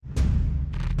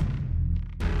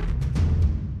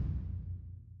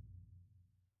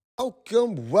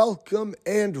Welcome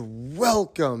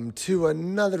to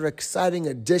another exciting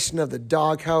edition of the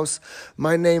Doghouse.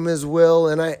 My name is Will,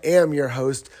 and I am your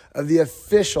host of the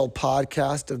official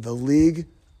podcast of the League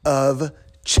of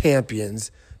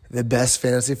Champions, the best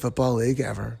fantasy football league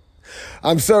ever.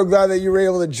 I'm so glad that you were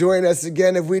able to join us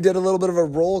again. If we did a little bit of a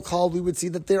roll call, we would see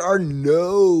that there are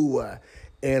no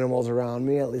animals around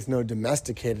me, at least no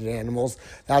domesticated animals.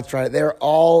 That's right, they're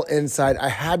all inside. I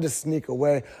had to sneak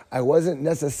away. I wasn't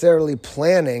necessarily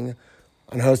planning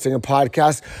on hosting a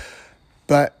podcast,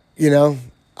 but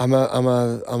I'm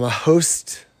a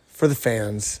host for the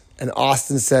fans. And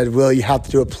Austin said, "Will, you have to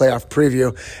do a playoff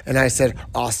preview." And I said,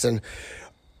 "Austin,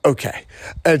 okay."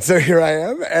 And so here I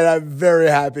am, and I'm very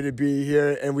happy to be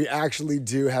here. And we actually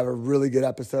do have a really good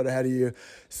episode ahead of you.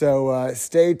 So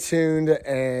stay tuned,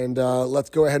 and let's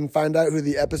go ahead and find out who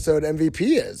the episode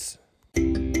MVP is.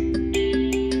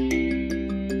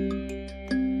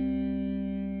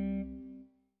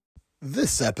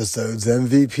 This episode's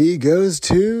MVP goes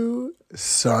to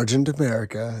Sergeant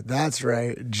America. That's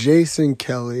right, Jason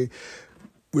Kelly,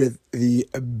 with the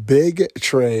big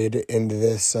trade into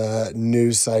this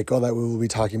news cycle that we will be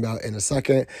talking about in a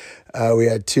second. We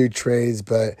had two trades,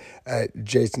 but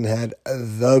Jason had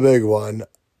the big one.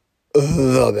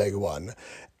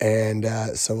 And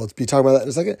so we'll be talking about that in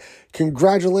a second.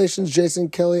 Congratulations, Jason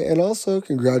Kelly, and also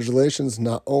congratulations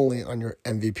not only on your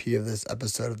MVP of this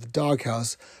episode of the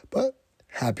Doghouse, but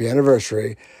happy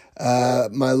anniversary.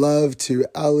 My love to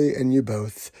Ali and you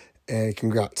both, and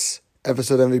congrats.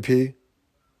 Episode MVP,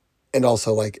 and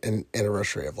also like an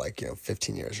anniversary of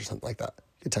 15 years or something like that.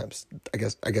 Good times. I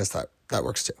guess that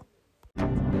works too.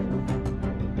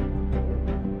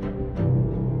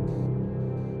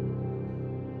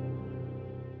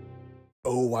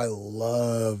 Oh, I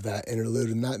love that interlude,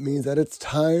 and that means that it's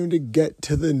time to get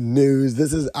to the news.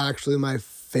 This is actually my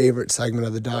favorite segment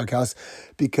of the Doghouse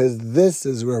because this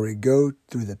is where we go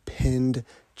through the pinned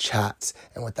chats.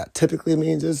 And what that typically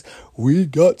means is we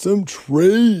got some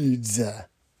trades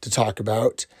to talk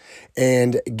about.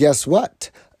 And guess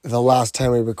what? The last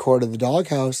time we recorded the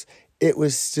Doghouse, it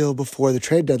was still before the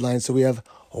trade deadline. So we have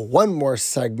one more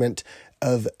segment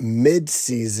of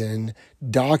mid-season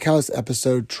Doghouse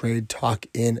episode trade talk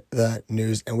in the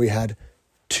news. And we had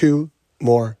two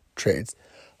more trades.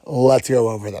 Let's go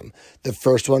over them. The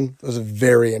first one was a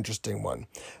very interesting one.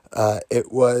 It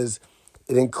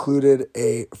included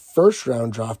a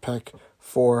first-round draft pick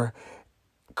for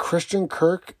Christian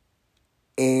Kirk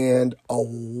and a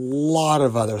lot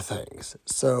of other things.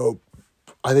 So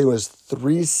I think it was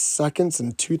 3 seconds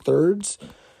and 2/3.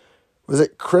 Was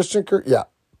it Christian Kirk? Yeah.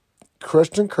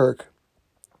 Christian Kirk,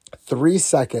 3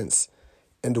 seconds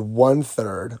and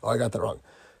 1/3. Oh, I got that wrong.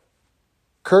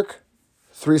 Kirk,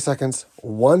 3 seconds,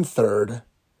 1/3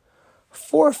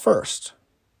 for a first.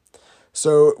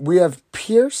 So we have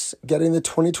Pierce getting the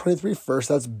 2023 first.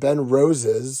 That's Ben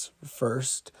Rose's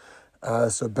first.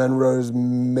 So Ben Rose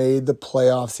made the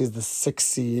playoffs. He's the 6th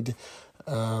seed.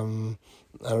 I don't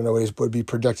know what he would be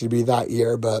projected to be that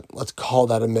year, but let's call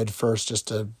that a mid-first just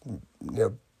to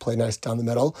play nice down the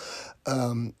middle.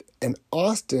 And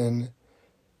Austin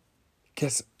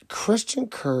gets Christian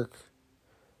Kirk,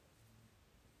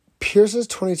 Pierce's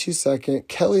 22 second,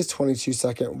 Kelly's 22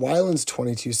 second, Weiland's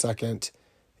 22 second,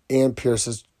 and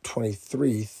Pierce's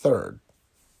 23 third.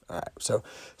 All right, so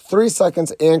 3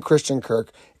 seconds and Christian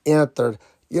Kirk and a third.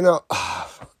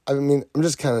 I'm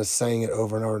just kind of saying it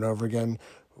over and over and over again,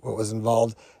 what was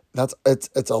involved.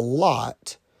 It's a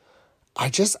lot. I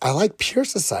like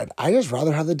Pierce's side. I just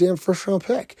rather have the damn first round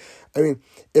pick. I mean,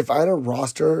 if I had a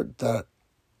roster that,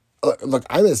 look,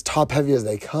 I'm as top heavy as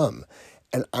they come,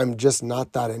 and I'm just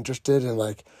not that interested in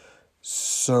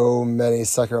so many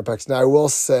second round picks. Now I will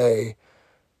say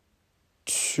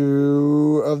just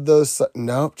one of those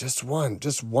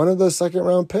second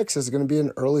round picks is going to be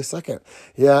an early second.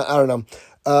 Yeah, I don't know.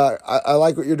 I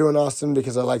like what you're doing, Austin,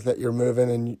 because I like that you're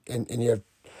moving and you have.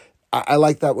 I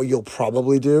like that what you'll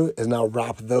probably do is now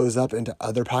wrap those up into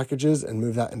other packages and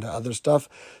move that into other stuff.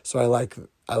 So I like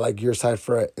your side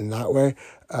for it in that way.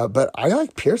 But I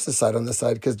like Pierce's side on this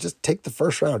side because just take the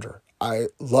first rounder. I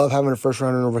love having a first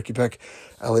rounder and a rookie pick.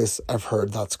 At least I've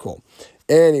heard that's cool.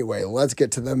 Anyway, let's get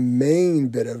to the main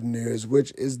bit of news,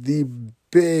 which is the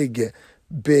big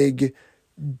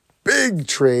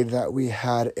trade that we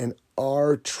had in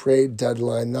our trade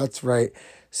deadline. That's right.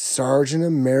 Sergeant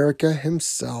America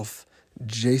himself,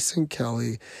 Jason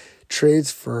Kelly,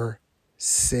 trades for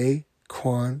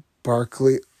Saquon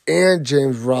Barkley and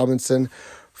James Robinson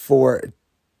for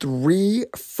 3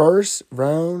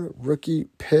 first-round rookie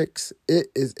picks. It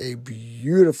is a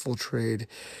beautiful trade.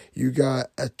 You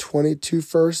got a 22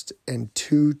 first and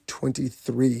 2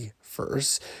 23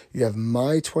 firsts. You have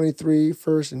my 23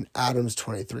 first and Adam's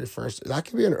 23 first. That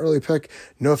could be an early pick.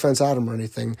 No offense, Adam, or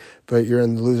anything, but you're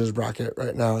in the losers bracket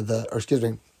right now.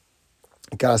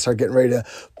 Gotta start getting ready to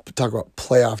talk about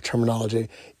playoff terminology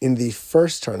in the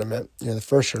first tournament.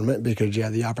 Because you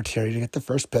have the opportunity to get the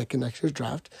first pick in next year's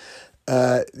draft.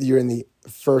 You're in the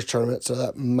first tournament, so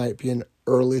that might be an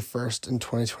early first in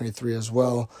 2023 as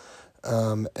well.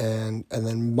 And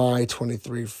then my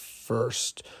 23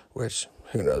 first, which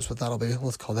who knows what that'll be.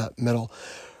 Let's call that middle.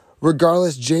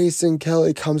 Regardless, Jason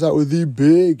Kelly comes out with the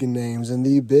big names and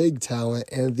the big talent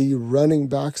and the running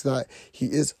backs that he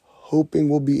is hoping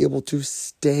will be able to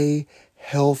stay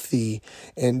healthy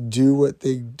and do what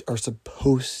they are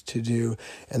supposed to do,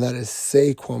 and that is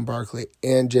Saquon Barkley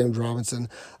and James Robinson.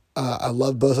 I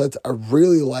love both sides. I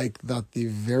really like that the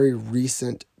very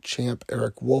recent champ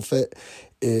Eric Wolfett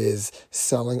is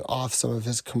selling off some of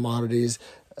his commodities.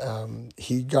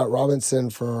 He got Robinson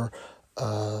for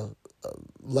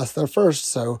less than a first,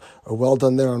 so well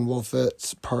done there on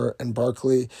Wolfett's part. And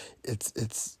Barkley,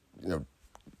 it's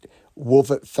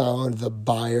Wolfett found the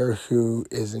buyer who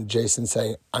is in Jason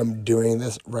saying, I'm doing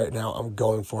this right now. I'm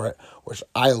going for it, which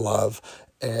I love.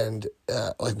 And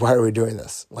why are we doing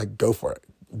this? Go for it.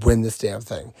 Win this damn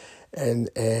thing.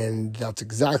 And that's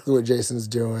exactly what Jason's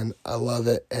doing. I love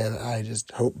it. And I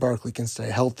just hope Barkley can stay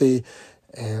healthy.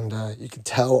 And you can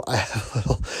tell I have a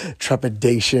little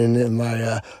trepidation in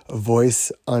my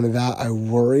voice on that. I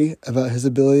worry about his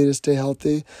ability to stay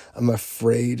healthy. I'm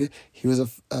afraid he was a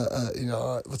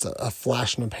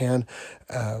flash in the pan.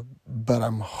 But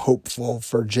I'm hopeful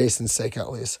for Jason's sake, at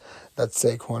least, that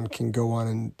Saquon can go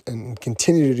on and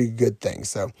continue to do good things.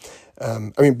 So,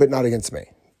 but not against me.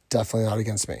 Definitely not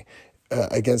against me.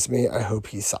 Against me, I hope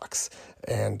he sucks.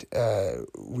 And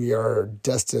we are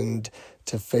destined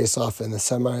to face off in the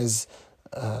semis.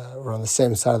 We're on the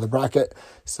same side of the bracket,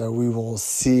 so we will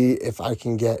see if I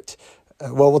can get.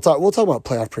 We'll talk about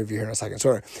playoff preview here in a second.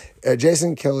 Sorry,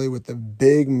 Jason Kelly with the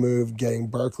big move, getting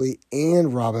Barkley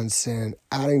and Robinson,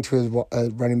 adding to his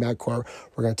running back core.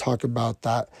 We're going to talk about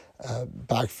that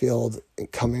backfield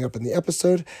coming up in the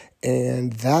episode,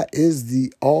 and that is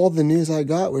all the news I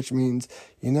got. Which means,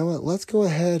 you know what? Let's go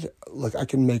ahead. Look, I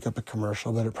can make up a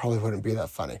commercial, but it probably wouldn't be that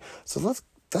funny. So let's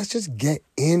just get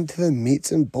into the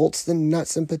meats and bolts, the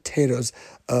nuts and potatoes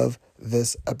of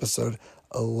this episode.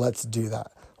 Let's do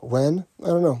that. When? I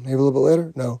don't know. Maybe a little bit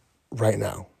later? No, right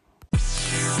now.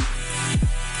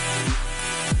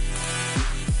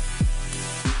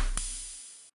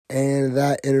 And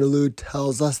that interlude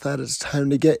tells us that it's time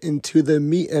to get into the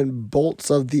meat and bolts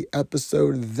of the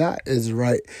episode. That is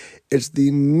right. It's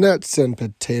the nuts and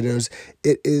potatoes.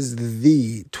 It is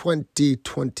the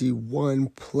 2021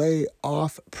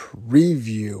 playoff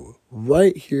preview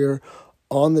right here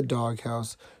on the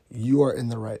Doghouse. You are in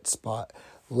the right spot.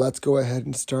 Let's go ahead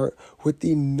and start with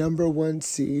the number 1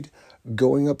 seed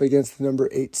going up against the number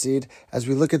 8 seed. As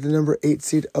we look at the number 8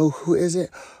 seed, who is it?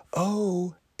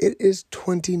 It is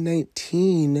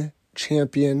 2019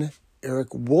 champion Eric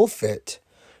Wolfett,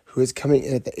 who is coming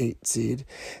in at the 8 seed.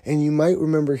 And you might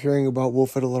remember hearing about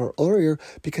Wolfett a little earlier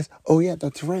because,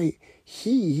 that's right,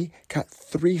 he got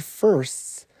 3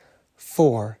 firsts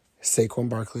for Saquon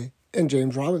Barkley and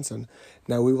James Robinson.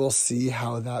 Now, we will see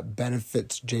how that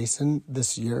benefits Jason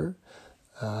this year.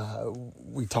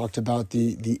 We talked about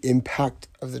the impact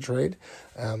of the trade.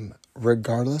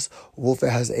 Regardless, Wolfett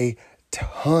has a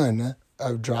ton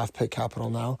of draft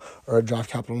capital now,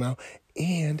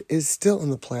 and is still in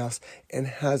the playoffs and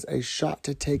has a shot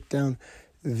to take down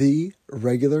the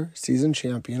regular season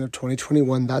champion of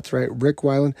 2021. That's right, Rick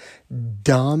Weiland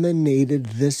dominated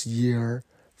this year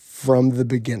from the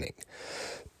beginning.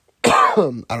 I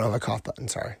don't have a cough button,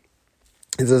 sorry.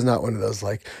 This is not one of those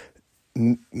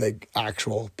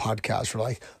actual podcasts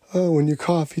where when you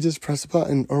cough, you just press a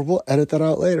button, or we'll edit that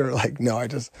out later. No, I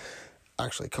just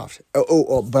actually coughed.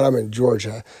 But I'm in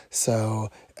Georgia, so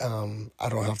I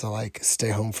don't have to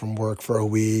stay home from work for a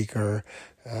week or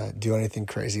do anything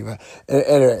crazy. But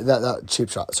anyway, that cheap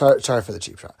shot. Sorry for the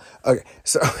cheap shot. Okay,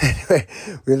 so anyway,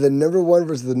 we have the number 1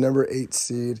 versus the number 8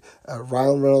 seed.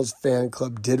 Ryan Reynolds fan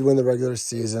club did win the regular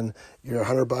season. Your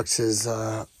 $100 is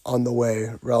on the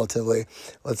way, relatively.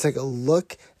 Let's take a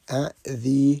look at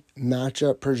the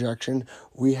matchup projection.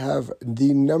 We have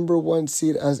the number 1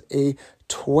 seed as a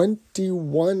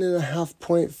 21.5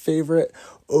 point favorite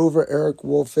over Eric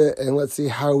Wolfett. And let's see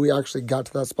how we actually got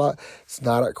to that spot. It's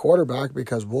not at quarterback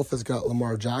because Wolfett's got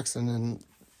Lamar Jackson, and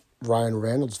Ryan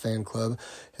Reynolds fan club.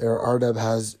 R-Dub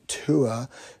has Tua.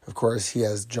 Of course, he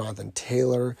has Jonathan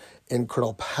Taylor and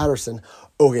Cordell Patterson.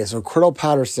 Okay, so Cordell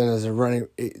Patterson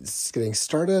is getting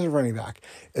started as a running back,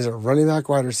 is a running back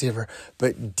wide receiver,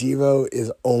 but Devo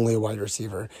is only a wide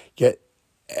receiver. Yet,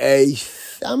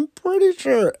 I'm pretty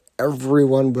sure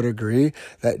everyone would agree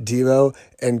that Devo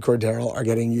and Cordero are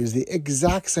getting used the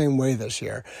exact same way this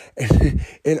year.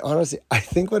 And honestly, I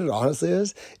think what it honestly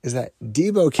is that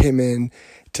Devo came in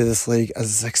to this league as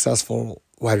a successful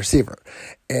wide receiver,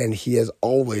 and he has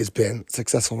always been a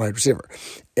successful wide receiver.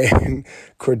 And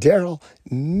Cordero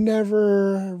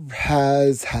never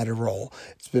has had a role.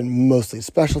 It's been mostly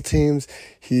special teams.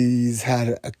 He's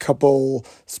had a couple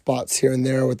spots here and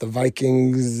there with the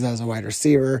Vikings as a wide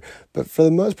receiver, but for the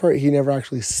most part, he never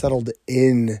actually settled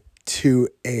in to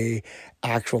a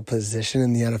actual position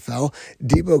in the NFL.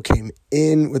 Debo came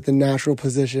in with the natural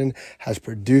position, has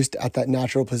produced at that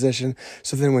natural position.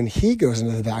 So then when he goes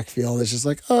into the backfield, it's just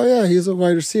like, oh yeah, he's a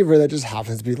wide receiver that just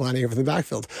happens to be lining up in the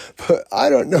backfield. But I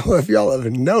don't know if y'all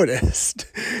have noticed,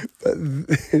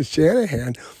 but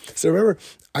Shanahan. So remember,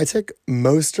 I took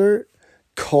Mostert,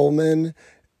 Coleman,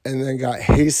 and then got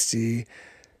Hasty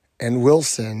and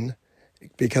Wilson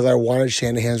because I wanted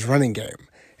Shanahan's running game.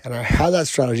 And I had that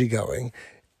strategy going,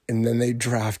 and then they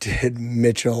drafted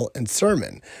Mitchell and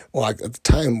Sermon. Well, at the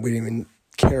time, we didn't even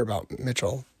care about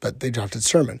Mitchell, but they drafted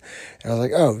Sermon. And I was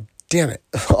like, oh, damn it.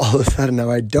 All of a sudden, now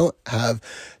I don't have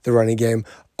the running game.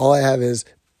 All I have is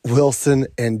Wilson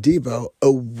and Debo.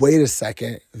 Oh, wait a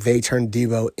second. They turned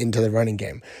Debo into the running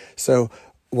game. So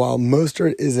while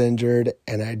Mostert is injured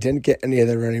and I didn't get any of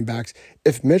the running backs,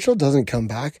 if Mitchell doesn't come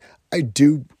back, I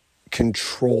do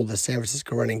control the San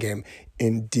Francisco running game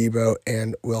in Debo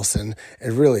and Wilson,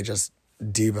 and really just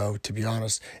Debo, to be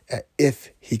honest,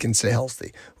 if he can stay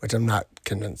healthy, which I'm not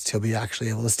convinced he'll be actually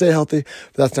able to stay healthy,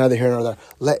 but that's neither here nor there.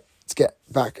 Let's get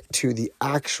back to the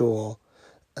actual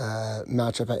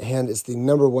matchup at hand. It's the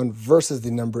number 1 versus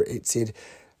the number 8 seed.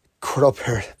 Cordell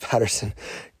Patterson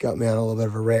got me on a little bit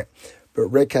of a rant, but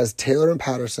Rick has Taylor and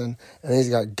Patterson, and then he's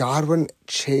got Godwin,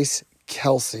 Chase,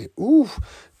 Kelsey. Ooh,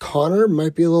 Connor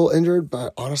might be a little injured,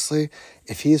 but honestly,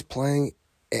 if he's playing,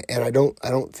 and I don't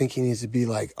think he needs to be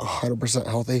like 100%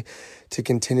 healthy to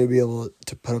continue to be able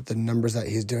to put up the numbers that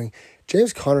he's doing.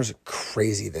 James Conner's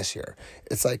crazy this year.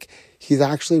 It's like he's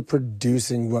actually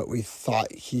producing what we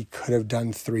thought he could have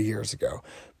done 3 years ago,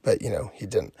 but he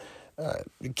didn't.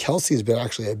 Kelsey's been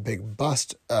actually a big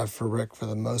bust for Rick for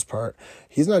the most part.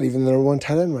 He's not even the number 1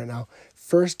 tight end right now.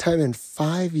 First time in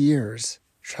 5 years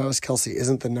Travis Kelsey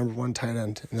isn't the number 1 tight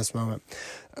end in this moment.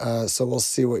 So we'll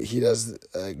see what he does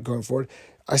going forward.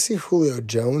 I see Julio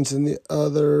Jones in the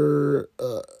other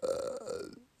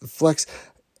flex.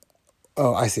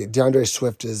 Oh, I see. DeAndre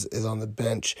Swift is on the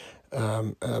bench.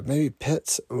 Maybe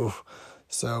Pitts. Ooh.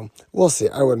 So we'll see.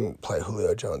 I wouldn't play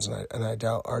Julio Jones, and I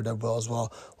doubt R-Dub will as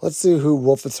well. Let's see who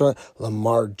Wolf would throw.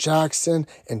 Lamar Jackson,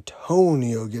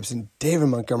 Antonio Gibson, David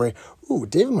Montgomery. Ooh,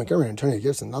 David Montgomery, Antonio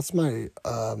Gibson. That's my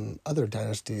other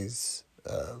dynasty's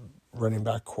running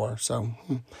back core. So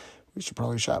we should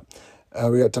probably shop.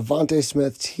 We got Devontae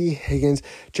Smith, T. Higgins,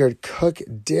 Jared Cook,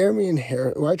 Damian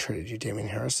Harris. Oh, I traded you, Damian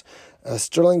Harris.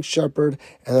 Sterling Shepard,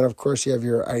 and then, of course, you have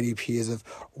your IDPs of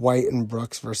White and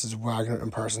Brooks versus Wagner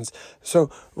and Parsons.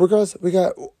 So, regardless, we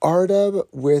got R-Dub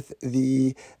with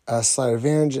the slight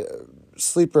advantage.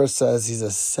 Sleeper says he's a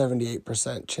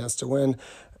 78% chance to win.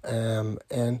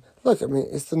 And look, I mean,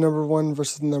 it's the number 1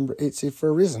 versus the number 8 seed for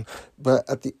a reason. But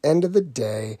at the end of the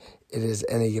day, it is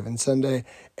any given Sunday,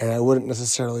 and I wouldn't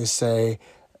necessarily say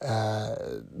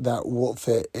that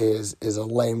Wolfit is a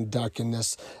lame duck in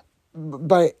this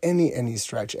by any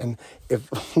stretch. And if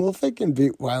Wolfit can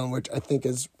beat Wyland, which I think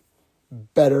is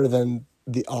better than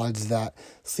the odds that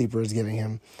Sleeper is giving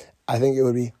him, I think it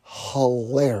would be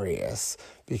hilarious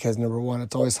because, number 1,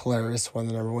 it's always hilarious when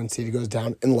the number 1 seed goes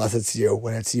down, unless it's you.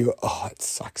 When it's you, oh, it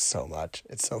sucks so much.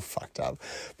 It's so fucked up.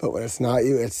 But when it's not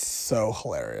you, it's so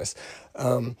hilarious.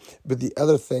 But the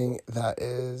other thing that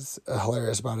is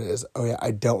hilarious about it is, oh yeah,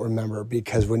 I don't remember,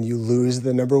 because when you lose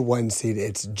the number 1 seed,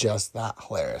 it's just that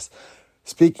hilarious.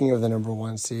 Speaking of the number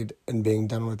 1 seed and being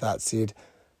done with that seed,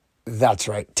 that's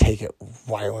right, take it,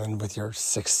 Wyland, with your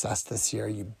success this year,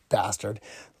 you bastard.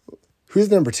 Who's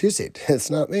the number 2 seed? It's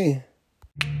not me.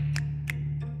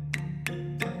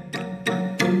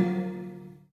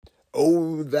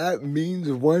 Oh, that means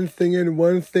one thing and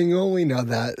one thing only. Now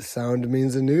that sound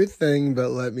means a new thing, but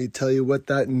let me tell you what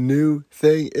that new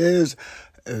thing is.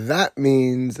 That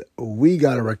means we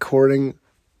got a recording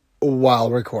while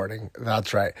recording.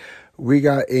 That's right. We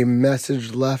got a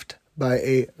message left by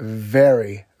a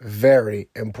very, very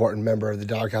important member of the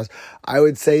Doghouse. I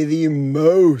would say the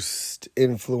most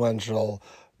influential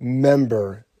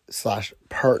member slash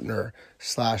partner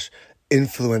slash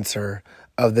influencer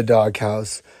of the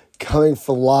Doghouse, coming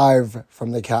live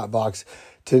from the cat box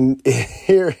to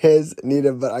hear his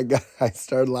Nita, but I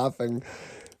started laughing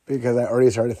because I already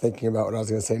started thinking about what I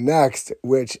was going to say next,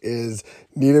 which is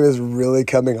Needham is really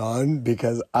coming on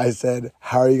because I said,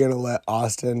 how are you going to let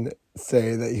Austin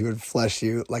say that he would flesh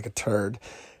you like a turd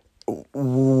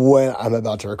when I'm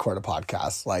about to record a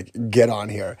podcast? Like, get on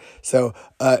here. So,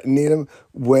 Needham,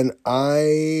 when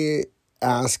I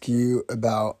ask you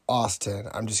about Austin,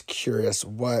 I'm just curious,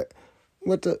 what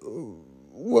do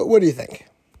you think?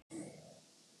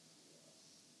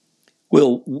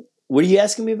 Will, what are you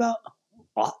asking me about?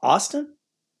 Austin?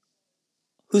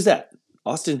 Who's that?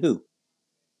 Austin who?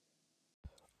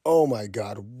 Oh my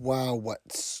God. Wow, what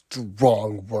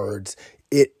strong words.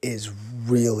 It is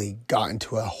really gotten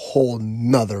to a whole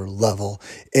nother level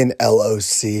in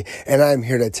LOC. And I'm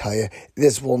here to tell you,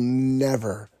 this will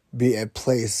never be a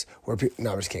place where people,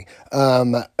 no, I'm just kidding.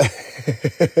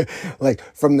 Like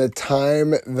from the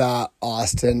time that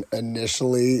Austin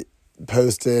initially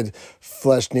posted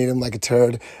Flesh Needham like a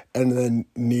turd, and then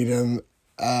Needham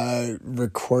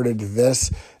recorded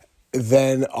this,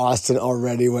 then Austin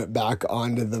already went back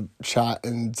onto the chat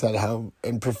and said how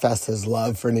and professed his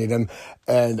love for Needham.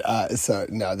 And so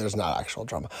no, there's not actual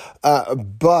drama.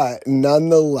 But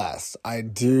nonetheless, I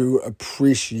do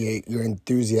appreciate your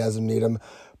enthusiasm, Needham.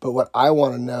 But what I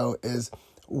want to know is,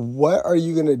 what are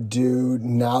you going to do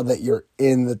now that you're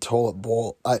in the toilet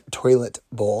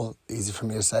bowl, easy for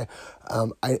me to say.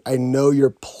 I know your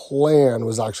plan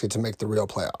was actually to make the real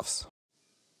playoffs.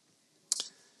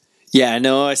 Yeah, I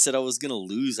know I said I was going to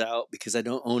lose out because I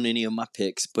don't own any of my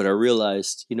picks, but I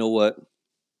realized, you know what?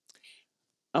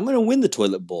 I'm going to win the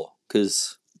toilet bowl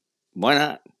because why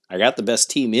not? I got the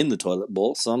best team in the toilet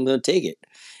bowl, so I'm going to take it.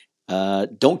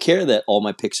 Don't care that all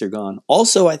my picks are gone.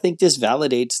 Also, I think this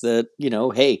validates that,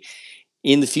 hey,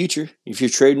 in the future, if you're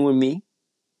trading with me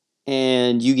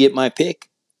and you get my pick,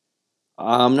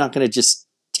 I'm not going to just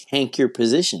tank your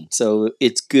position. So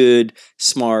it's good,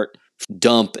 smart,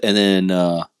 dump, and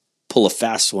then pull a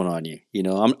fast one on you.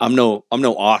 I'm no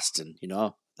Austin.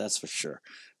 That's for sure.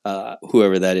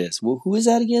 Whoever that is. Well, who is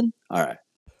that again? All right.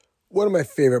 One of my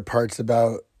favorite parts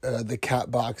about the cat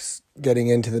box getting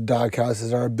into the doghouse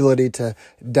is our ability to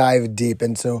dive deep.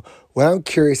 And so what I'm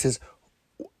curious is,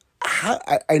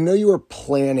 I know you were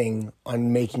planning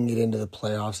on making it into the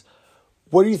playoffs.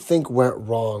 What do you think went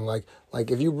wrong? Like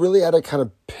if you really had to kind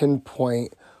of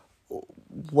pinpoint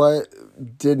what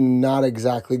did not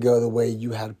exactly go the way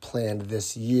you had planned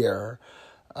this year,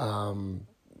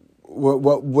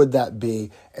 what would that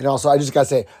be? And also, I just got to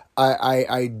say,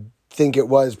 I think it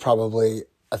was probably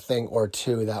a thing or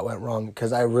two that went wrong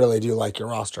because I really do like your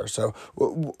roster. So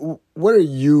what are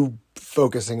you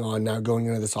focusing on now going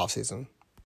into this offseason?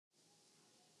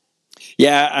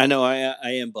 Yeah, I know. I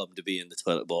am bummed to be in the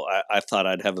toilet bowl. I thought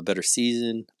I'd have a better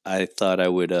season. I thought I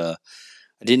would. I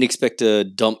didn't expect to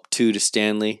dump two to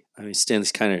Stanley. I mean,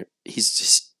 Stanley's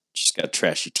he's just got a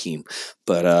trashy team,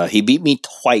 but he beat me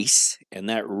twice, and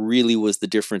that really was the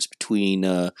difference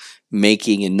between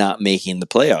making and not making the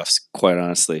playoffs. Quite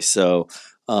honestly, so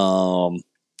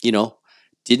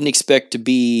didn't expect to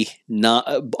be not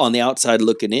on the outside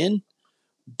looking in,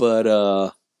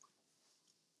 but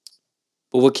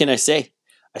what can I say?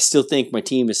 I still think my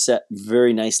team is set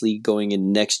very nicely going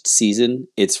in next season.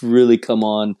 It's really come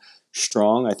on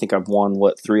strong. I think I've won,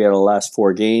 3 out of the last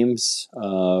 4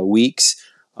 weeks.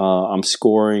 I'm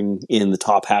scoring in the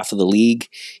top half of the league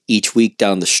each week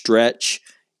down the stretch.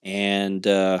 And,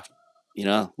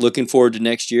 looking forward to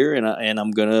next year, and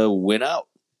I'm going to win out.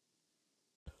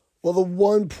 Well, the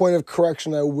one point of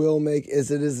correction I will make is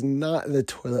it is not the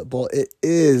toilet bowl. It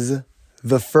is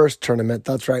the first tournament.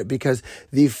 That's right, because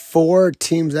the 4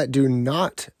 teams that do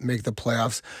not make the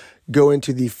playoffs go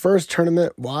into the first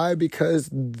tournament. Why?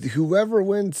 Because whoever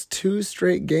wins 2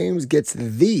 straight games gets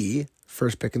the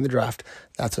first pick in the draft.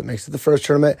 That's what makes it the first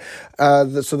tournament.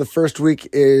 So the first week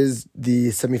is the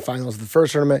semifinals of the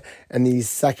first tournament, and the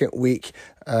second week,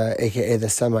 aka the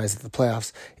semis of the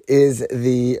playoffs, is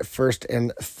the first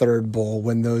and third bowl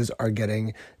when those are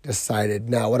getting decided.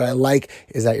 Now, what I like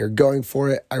is that you're going for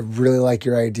it. I really like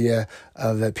your idea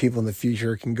of that people in the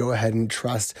future can go ahead and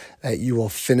trust that you will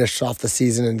finish off the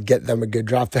season and get them a good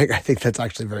draft pick. I think that's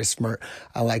actually very smart.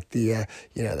 I like the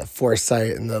the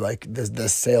foresight and the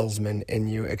salesman in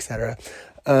you, etc.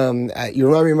 You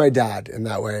remind me of my dad in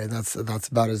that way. That's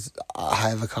about as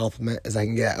high of a compliment as I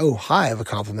can get. Oh, high of a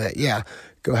compliment. Yeah.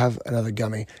 go have another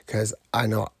gummy because I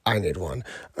know I need one.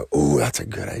 Ooh, that's a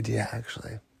good idea,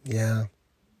 actually. Yeah,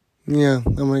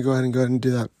 I'm going to go ahead and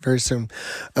do that very soon.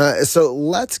 So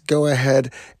let's go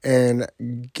ahead and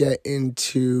get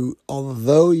into,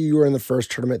 although you were in the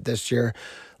first tournament this year,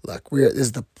 look, this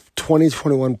is the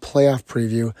 2021 playoff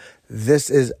preview. This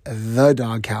is the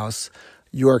Doghouse.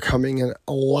 You are coming in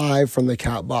live from the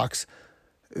Cat Box.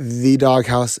 The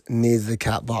Doghouse needs the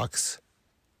Cat Box.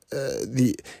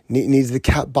 Needs the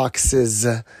Cat Box's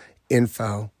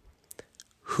info.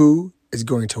 Who is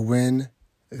going to win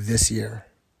this year?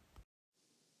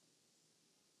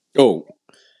 Oh,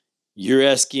 you're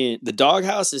asking, the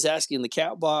Doghouse is asking the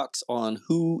Cat Box on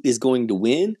who is going to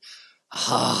win?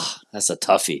 That's a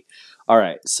toughie. All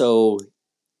right, so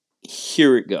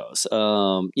here it goes.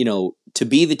 To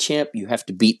be the champ, you have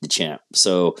to beat the champ.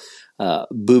 So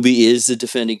Booby is the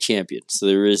defending champion, so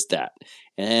there is that.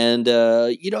 And,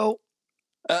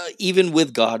 even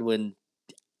with Godwin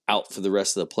out for the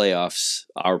rest of the playoffs,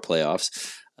 our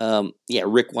playoffs,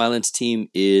 Rick Weiland's team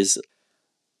is.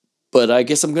 But I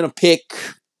guess I'm going to pick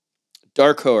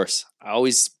Dark Horse. I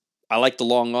like the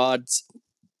long odds.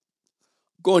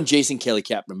 Going Jason Kelly,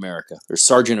 Captain America, or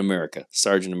Sergeant America.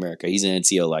 Sergeant America. He's an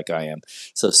NCO like I am.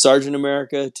 So Sergeant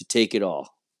America to take it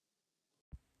all.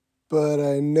 But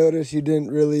I noticed you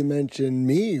didn't really mention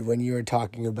me when you were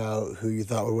talking about who you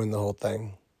thought would win the whole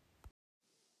thing.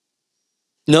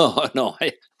 No,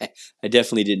 I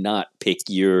definitely did not pick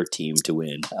your team to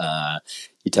win.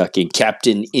 You're talking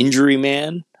Captain Injury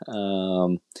Man.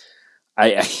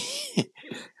 I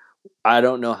I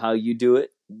don't know how you do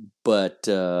it, but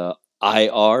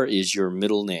IR is your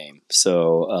middle name.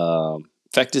 So,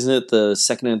 in fact, isn't it the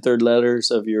second and third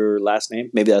letters of your last name?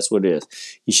 Maybe that's what it is.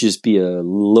 You should just be a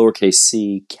lowercase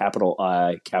c, capital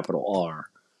I, capital R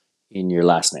in your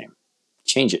last name.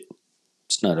 Change it.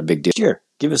 It's not a big deal. Sure,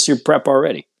 give us your prep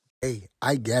already. Hey,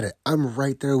 I get it. I'm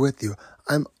right there with you.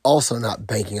 I'm also not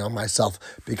banking on myself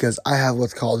because I have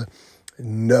what's called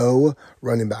no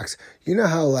running backs. You know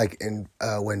how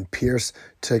when Pierce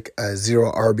took a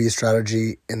 0 RB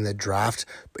strategy in the draft,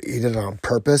 but he did it on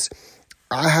purpose?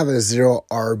 I have a 0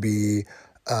 RB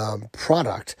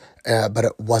product, but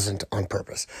it wasn't on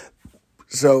purpose.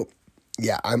 So,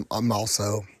 yeah, I'm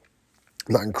also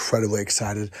not incredibly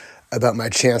excited about my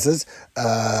chances,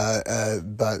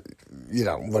 but,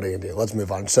 what are you going to do? Let's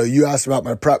move on. So you asked about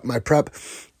my prep. My prep,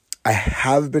 I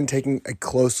have been taking a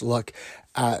close look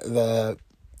at the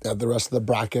rest of the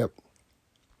bracket,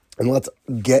 and let's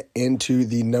get into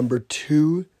the number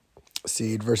 2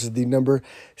 seed versus the number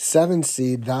 7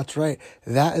 seed. That's right.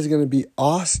 That is going to be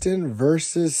Austin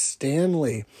versus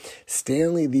Stanley.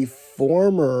 Stanley, the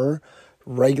former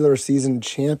regular season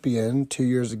champion 2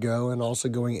 years ago, and also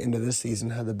going into this season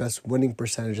had the best winning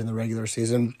percentage in the regular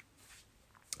season,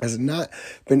 has not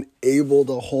been able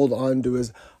to hold on to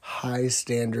his high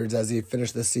standards as he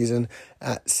finished the season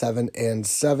at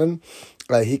 7-7.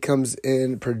 He comes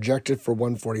in projected for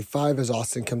 145, as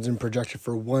Austin comes in projected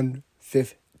for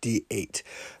 158.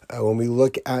 When we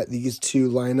look at these two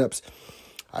lineups,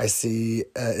 I see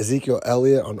Ezekiel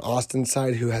Elliott on Austin's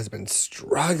side, who has been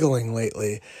struggling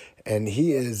lately, and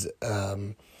he is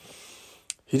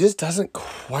he just doesn't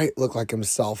quite look like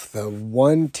himself. The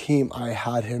one team I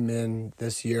had him in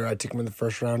this year, I took him in the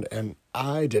first round, and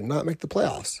I did not make the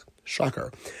playoffs.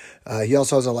 Shocker. He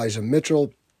also has Elijah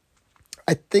Mitchell.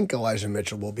 I think Elijah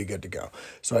Mitchell will be good to go.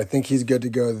 So I think he's good to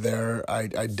go there.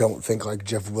 I don't think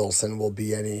Jeff Wilson will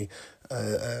be any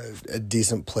a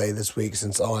decent play this week,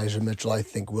 since Elijah Mitchell, I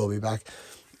think, will be back.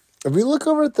 If we look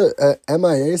over at the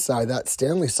MIA side, that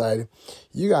Stanley side,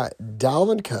 you got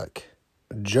Dalvin Cook,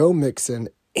 Joe Mixon,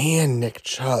 and Nick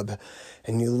Chubb.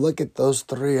 And you look at those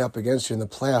three up against you in the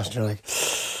playoffs, and you're like,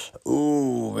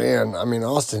 ooh, man. I mean,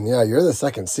 Austin, yeah, you're the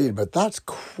second seed, but that's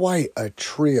quite a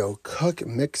trio. Cook,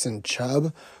 Mixon,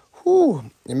 Chubb.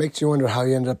 Whew. It makes you wonder how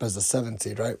he ended up as the 7th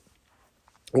seed, right?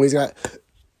 Well, he's got...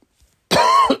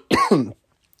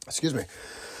 Excuse me.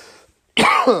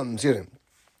 Excuse me.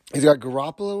 He's got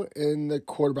Garoppolo in the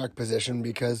quarterback position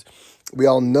because we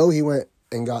all know he went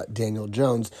and got Daniel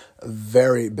Jones.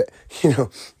 We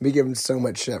give him so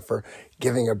much shit for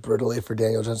giving up Ridley for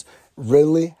Daniel Jones.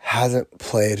 Ridley hasn't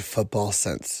played football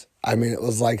since. I mean, it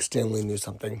was like Stanley knew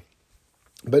something.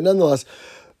 But nonetheless,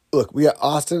 look, we got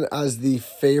Austin as the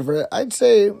favorite. I'd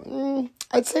say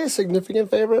a significant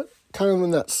favorite. Kind of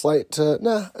in that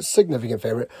a significant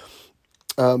favorite.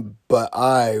 But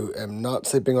I am not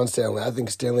sleeping on Stanley. I think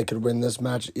Stanley could win this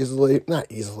match easily. Not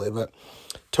easily, but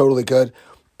totally could.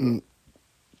 When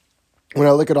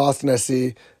I look at Austin, I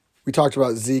see, we talked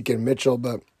about Zeke and Mitchell,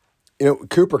 but,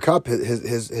 Cooper Kupp,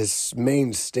 his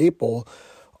main staple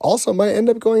Also might end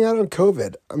up going out on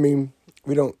COVID. I mean,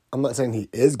 I'm not saying he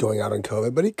is going out on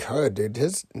COVID, but he could, dude.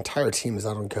 His entire team is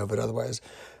out on COVID otherwise.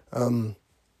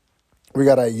 We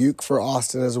got Ayuk for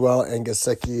Austin as well, and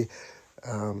Gesicki.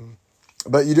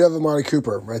 But you do have Amari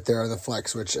Cooper right there on the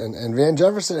flex, and Van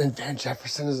Jefferson. And Van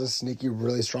Jefferson is a sneaky,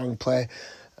 really strong play,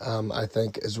 I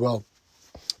think, as well.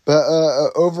 But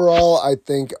overall, I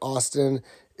think Austin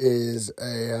is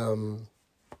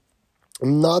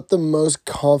not the most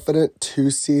confident 2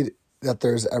 seed that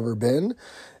there's ever been.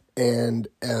 And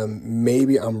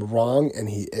maybe I'm wrong, and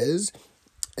he is.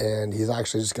 And he's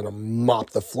actually just going to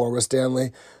mop the floor with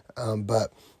Stanley.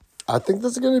 But I think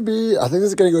this is going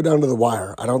to go down to the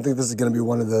wire. I don't think this is going to be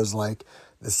one of those like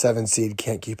the 7 seed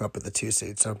can't keep up with the 2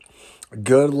 seed. So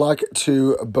good luck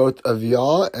to both of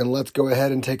y'all. And let's go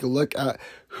ahead and take a look at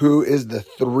who is the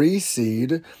 3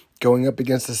 seed going up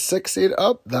against the 6 seed.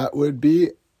 That would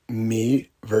be me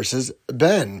versus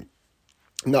Ben.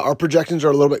 Now, our projections are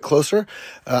a little bit closer.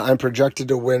 I'm projected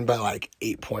to win by like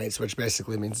 8 points, which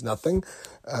basically means nothing.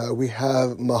 We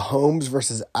have Mahomes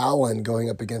versus Allen going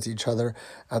up against each other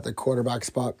at the quarterback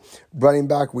spot. Running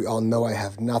back, we all know I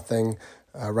have nothing.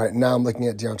 Right now, I'm looking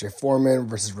at Deontay Foreman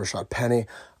versus Rashad Penny.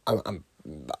 I'm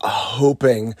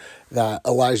hoping that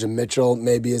Elijah Mitchell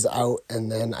maybe is out,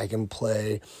 and then I can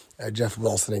play Jeff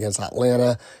Wilson against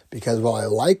Atlanta, because while I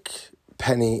like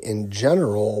Penny in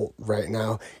general right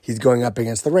now, he's going up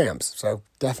against the Rams. So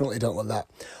definitely don't love that.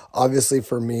 Obviously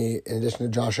for me, in addition to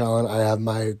Josh Allen, I have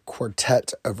my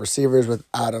quartet of receivers with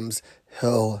Adams,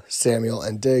 Hill, Samuel,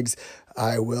 and Diggs.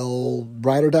 I will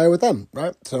ride or die with them,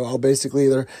 right? So I'll basically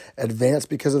either advance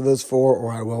because of those 4,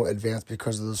 or I won't advance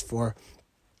because of those 4.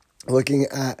 Looking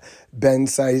at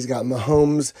Ben's side, he's got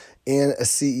Mahomes and a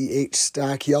CEH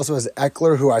stack. He also has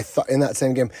Eckler, who I thought in that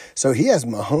same game. So he has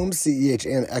Mahomes,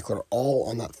 CEH, and Eckler all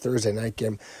on that Thursday night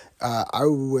game. I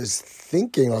was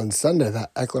thinking on Sunday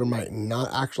that Eckler might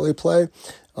not actually play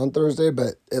on Thursday,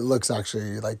 but it looks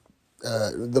actually like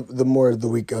the more the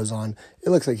week goes on,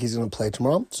 it looks like he's going to play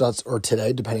tomorrow. Or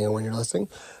today, depending on when you're listening.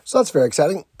 So that's very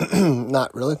exciting.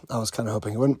 Not really. I was kind of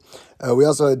hoping he wouldn't. We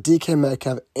also had DK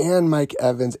Metcalf and Mike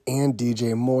Evans and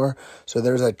DJ Moore. So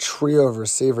there's a trio of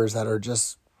receivers that are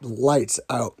just lights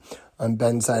out on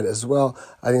Ben's side as well.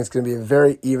 I think it's going to be a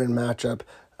very even matchup.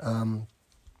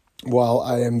 While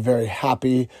I am very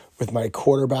happy with my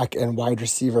quarterback and wide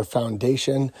receiver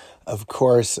foundation, of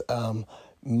course,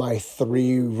 my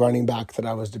 3 running back that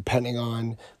I was depending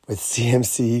on with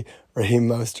CMC, Raheem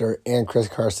Mostert, and Chris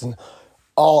Carson,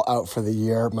 all out for the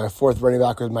year. My 4th running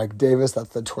back was Mike Davis. That's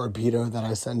the torpedo that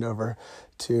I send over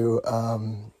to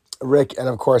Rick. And,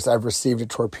 of course, I've received a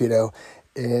torpedo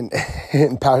in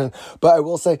passion. But I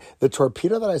will say the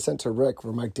torpedo that I sent to Rick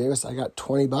for Mike Davis, I got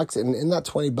 $20. And in that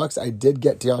 $20, I did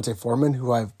get Deontay Foreman,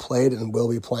 who I've played and will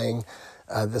be playing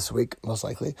this week, most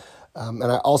likely. And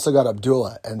I also got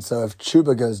Abdullah. And so if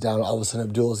Chuba goes down, all of a sudden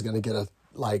Abdullah is going to get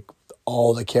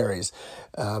all the carries.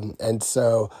 And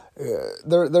so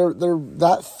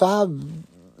that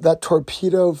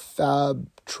torpedo fab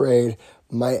trade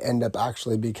might end up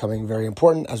actually becoming very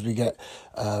important as we get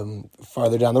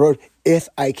farther down the road. If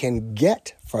I can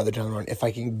get farther down the road, if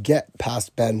I can get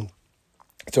past Ben.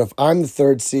 So if I'm the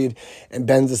 3rd seed and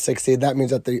Ben's the 6th seed, that means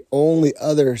that the only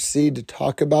other seed to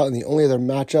talk about and the only other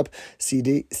matchup,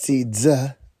 seeds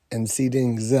and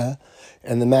seedings,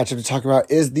 and the matchup to talk about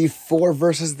is the 4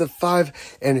 versus the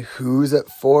 5. And who's at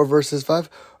 4 versus 5?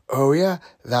 Oh, yeah,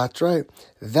 that's right.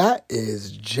 That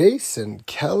is Jason,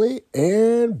 Kelly,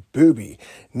 and Booby.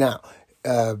 Now,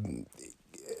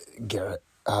 Garrett,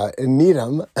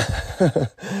 Needham,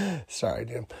 sorry,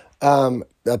 dude.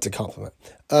 That's a compliment.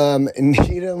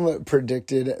 Needham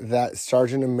predicted that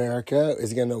Sergeant America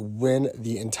is going to win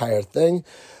the entire thing.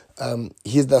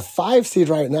 He's the 5 seed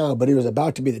right now, but he was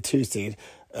about to be the 2 seed.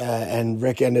 And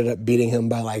Rick ended up beating him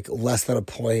by less than a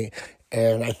point.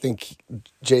 And I think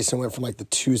Jason went from the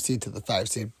 2 seed to the 5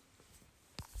 seed.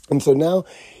 And so now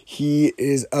he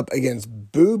is up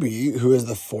against Booby, who is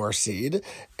the 4 seed,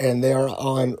 and they are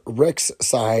on Rick's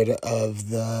side of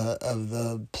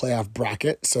the playoff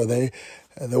bracket. So the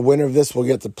winner of this will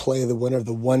get to play the winner of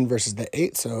the 1 versus the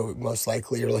 8. So most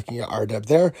likely you're looking at RW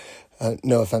there.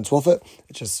 No offense, Wolfit.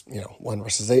 It's just 1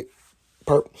 versus 8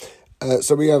 part.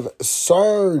 So we have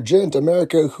Sergeant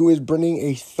America, who is bringing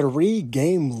a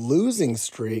 3-game losing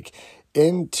streak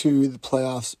into the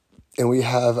playoffs. And we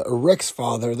have Rick's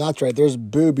father. That's right. There's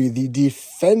Booby, the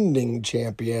defending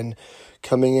champion,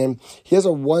 coming in. He has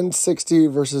a 160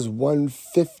 versus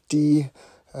 150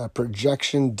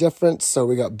 projection difference. So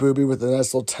we got Booby with a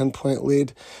nice little 10-point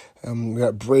lead. We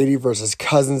got Brady versus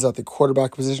Cousins at the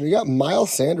quarterback position. We got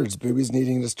Miles Sanders. Booby's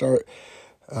needing to start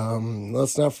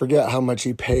Let's not forget how much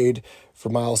he paid for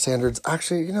Miles Sanders.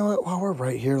 Actually, you know what? While we're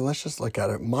right here, let's just look at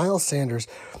it. Miles Sanders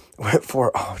went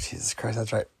for, oh, Jesus Christ,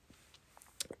 that's right.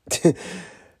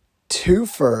 2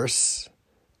 firsts,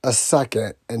 a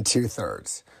second, and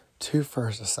 2/3. 2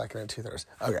 firsts, a second, and 2/3.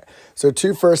 Okay, so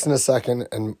 2 firsts and a second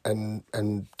and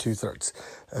 2/3.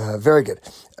 Very good.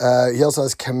 He also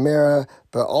has Kamara,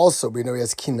 but also we know he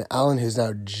has Keenan Allen, who's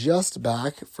now just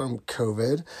back from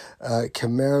COVID.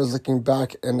 Kamara's looking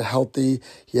back and healthy.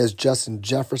 He has Justin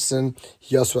Jefferson.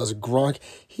 He also has Gronk.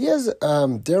 He has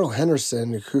Darrell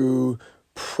Henderson, who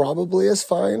probably is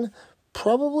fine.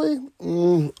 Probably,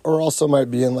 or also might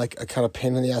be in like a kind of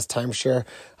pain in the ass timeshare.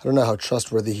 I don't know how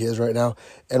trustworthy he is right now.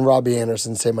 And Robbie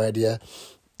Anderson, same idea.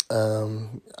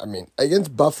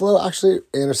 Against Buffalo, actually,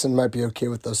 Anderson might be okay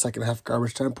with those second half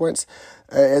garbage time points.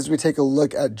 As we take a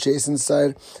look at Jason's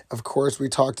side, of course, we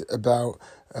talked about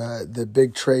the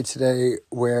big trade today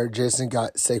where Jason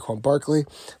got Saquon Barkley.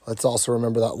 Let's also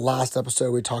remember that last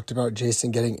episode we talked about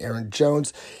Jason getting Aaron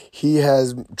Jones. He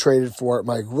has traded for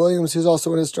Mike Williams, who's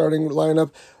also in his starting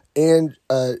lineup, and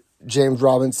James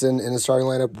Robinson in the starting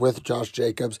lineup with Josh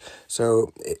Jacobs.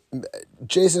 So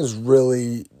Jason's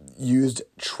really used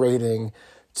trading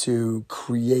to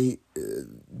create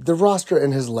the roster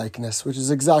in his likeness, which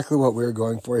is exactly what we're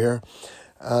going for here.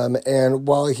 And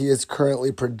while he is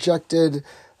currently projected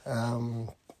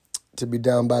to be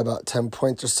down by about 10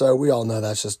 points or so, we all know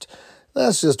that's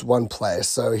just one play.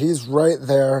 So he's right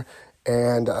there,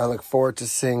 and I look forward to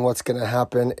seeing what's going to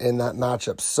happen in that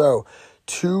matchup. So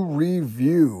to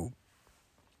review,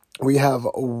 we have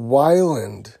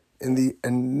Wyland in the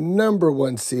number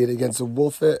 1 seed against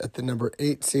Wolfit at the number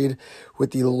 8 seed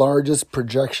with the largest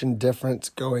projection difference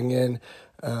going in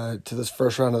to this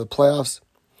first round of the playoffs.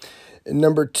 In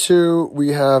number 2, we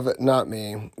have not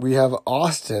me. We have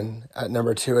Austin at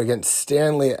number 2 against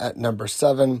Stanley at number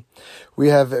 7. We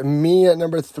have me at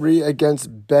number 3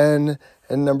 against Ben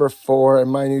and number 4. And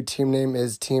my new team name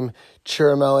is Team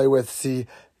Chiramelli with C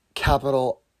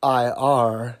capital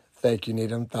IR. Thank you,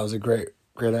 Needham. That was a great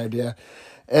idea.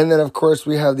 And then, of course,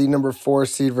 we have the number 4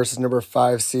 seed versus number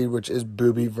 5 seed, which is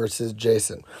Booby versus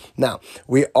Jason. Now,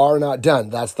 we are not done.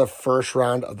 That's the first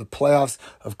round of the playoffs.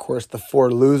 Of course, the 4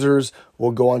 losers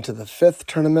will go on to the 5th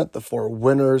tournament. The 4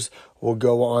 winners will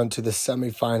go on to the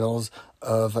semifinals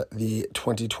of the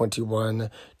 2021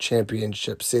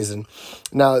 championship season.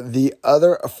 Now, the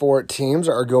other 4 teams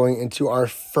are going into our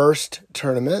first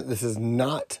tournament. This is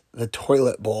not the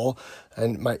Toilet Bowl. I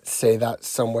might say that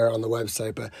somewhere on the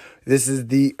website, but this is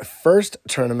the first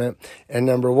tournament. And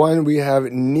number 1, we have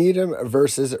Needham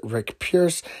versus Rick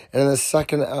Pierce. And in the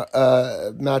second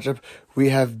matchup, we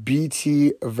have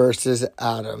BT versus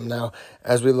Adam. Now,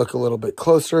 as we look a little bit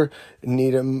closer,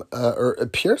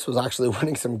 Pierce was actually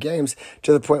winning some games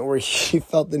to the point where he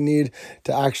felt the need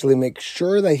to actually make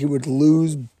sure that he would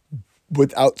lose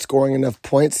without scoring enough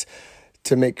points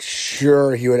to make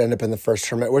sure he would end up in the first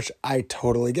tournament, which I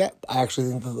totally get. I actually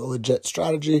think that's a legit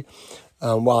strategy.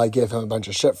 While I gave him a bunch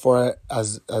of shit for it,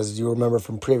 as you remember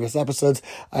from previous episodes,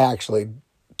 I actually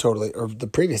totally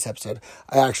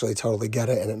get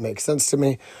it, and it makes sense to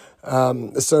me.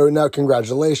 So now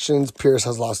congratulations, Pierce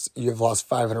you've lost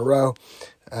 5 in a row.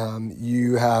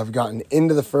 You have gotten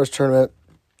into the first tournament,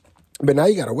 but now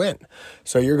you got to win.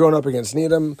 So you're going up against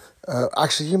Needham.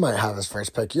 Actually, you might have his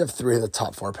first pick. You have 3 of the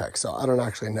top 4 picks, so I don't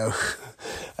actually know.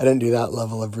 I didn't do that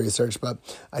level of research, but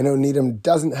I know Needham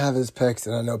doesn't have his picks,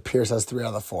 and I know Pierce has 3 out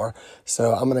of the 4.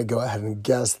 So I'm going to go ahead and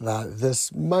guess that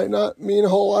this might not mean a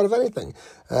whole lot of anything.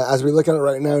 As we look at it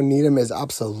right now, Needham is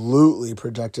absolutely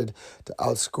projected to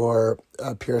outscore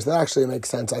Pierce. That actually makes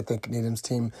sense. I think Needham's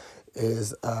team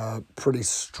is pretty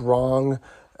strong,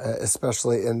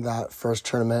 especially in that first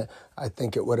tournament. I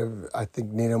think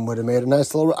Needham would have made a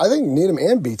nice little. I think Needham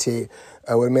and BT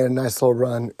would have made a nice little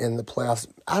run in the playoffs.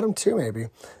 Adam too, maybe.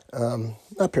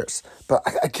 Not Pierce, but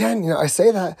again, I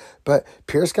say that, but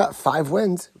Pierce got 5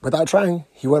 wins without trying.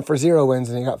 He went for 0 wins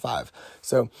and he got 5.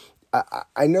 So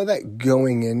I know that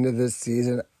going into this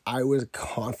season, I was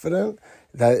confident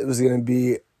that it was going to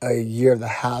be a year of the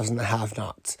haves and the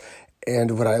have-nots.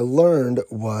 And what I learned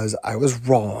was I was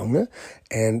wrong.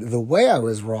 And the way I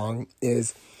was wrong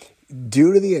is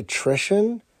due to the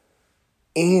attrition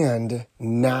and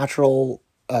natural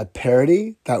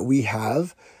parity that we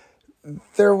have,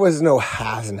 there was no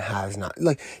haves and haves not.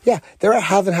 There are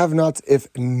have and have nots if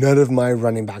none of my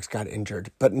running backs got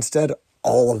injured, but instead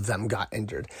all of them got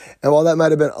injured. And while that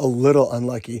might have been a little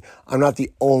unlucky, I'm not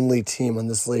the only team in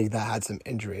this league that had some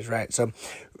injuries, right? So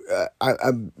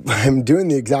I'm doing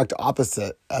the exact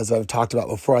opposite, as I've talked about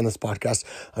before on this podcast.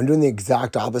 I'm doing the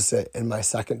exact opposite in my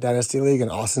second Dynasty League, in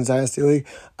Austin's Dynasty League.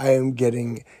 I am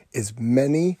getting as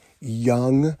many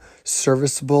young,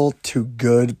 serviceable to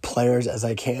good players as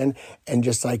I can, and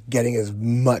just like getting as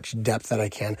much depth that I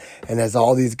can. And as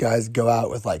all these guys go out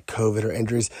with like COVID or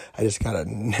injuries, I just got a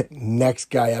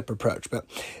next guy up approach. But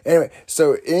anyway,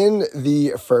 so in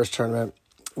the first tournament,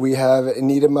 we have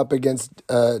Needham up against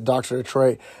Dr.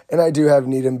 Detroit, and I do have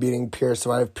Needham beating Pierce,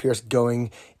 so I have Pierce going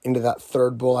into that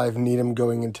third bowl. I have Needham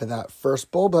going into that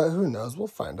first bowl, but who knows? We'll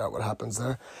find out what happens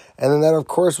there. And then that, of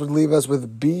course, would leave us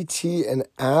with BT and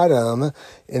Adam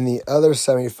in the other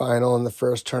semifinal in the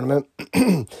first tournament.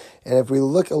 And if we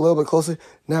look a little bit closely,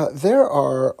 now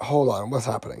hold on, what's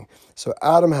happening? So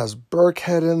Adam has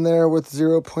Burkhead in there with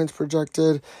 0 points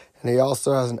projected, and he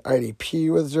also has an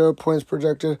IDP with 0 points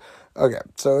projected. Okay,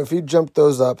 so if he jumped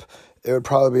those up, it would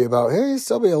probably be about, he'd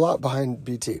still be a lot behind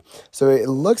BT. So it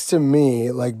looks to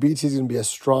me like BT is going to be a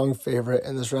strong favorite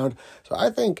in this round. So I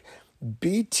think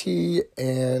BT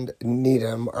and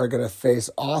Needham are going to face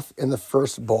off in the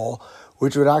first bowl,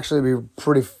 which would actually be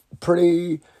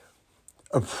pretty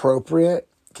appropriate,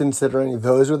 considering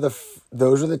those are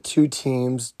the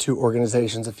two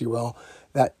organizations, if you will,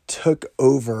 that took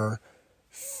over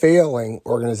failing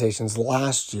organizations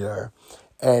last year,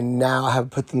 and now have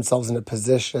put themselves in a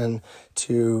position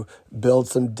to build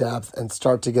some depth and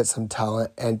start to get some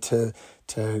talent, and to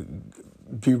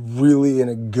be really in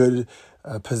a good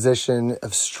position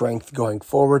of strength going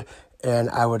forward. And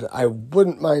I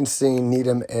wouldn't mind seeing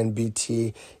Needham and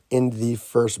BT in the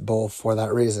first bowl for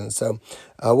that reason. So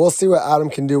we'll see what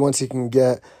Adam can do once he can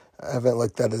get. I haven't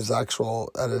looked at his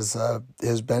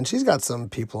his bench. He's got some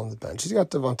people on the bench. He's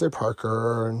got Devontae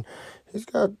Parker, and he's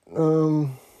got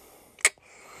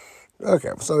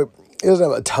okay, so he doesn't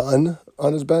have a ton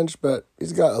on his bench, but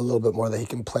he's got a little bit more that he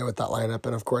can play with that lineup.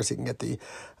 And, of course, he can get the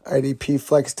IDP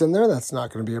flexed in there. That's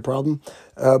not going to be a problem.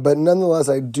 But nonetheless,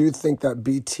 I do think that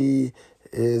BT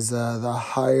is the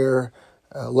higher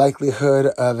likelihood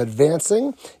of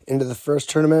advancing into the first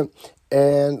tournament.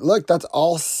 And, look, that's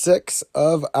all 6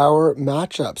 of our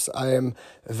matchups. I am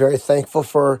very thankful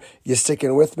for you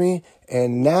sticking with me.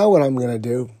 And now what I'm going to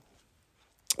do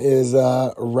is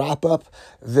wrap up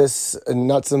this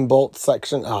nuts and bolts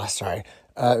section.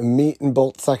 Meat and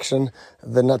bolts section,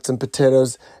 the nuts and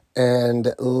potatoes,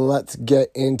 and let's get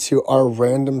into our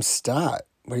random stat.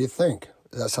 What do you think?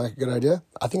 Does that sound like a good idea?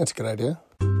 I think it's a good idea.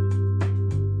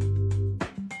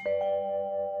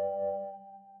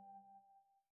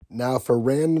 Now for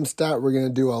random stat, we're going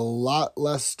to do a lot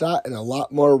less stat and a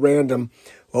lot more random.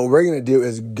 What we're going to do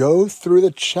is go through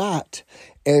the chat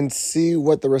and see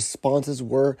what the responses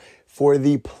were for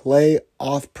the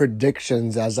playoff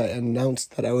predictions, as I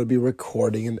announced that I would be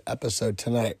recording an episode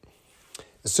tonight.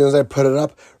 As soon as I put it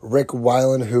up, Rick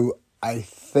Weiland, who I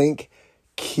think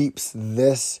keeps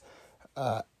this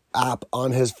app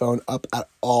on his phone up at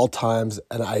all times,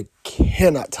 and I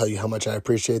cannot tell you how much I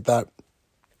appreciate that.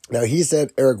 Now, he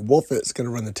said Eric Wolfett is going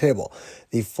to run the table,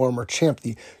 the former champ,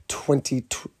 the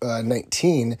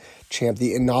 2019 champ,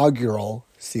 the inaugural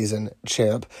season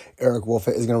champ. Eric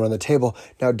Wolfett is going to run the table.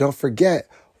 Now, don't forget,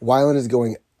 Weiland is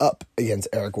going up against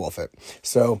Eric Wolfett.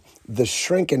 So the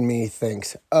shrink in me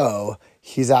thinks,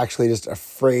 he's actually just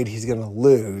afraid he's going to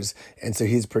lose. And so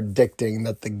he's predicting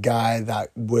that the guy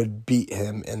that would beat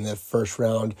him in the first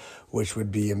round, which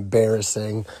would be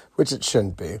embarrassing, which it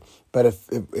shouldn't be, but if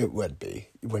it would be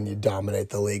when you dominate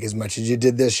the league as much as you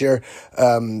did this year.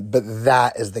 But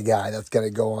that is the guy that's going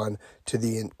to go on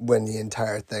to win the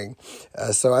entire thing.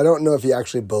 So I don't know if he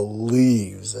actually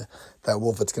believes that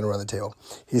Wolfett's going to run the table.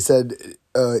 He said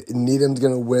Needham's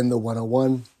going to win the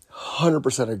 101.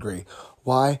 100% agree.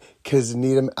 Why? Because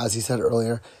Needham, as he said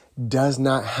earlier, does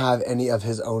not have any of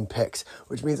his own picks,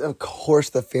 which means, of course,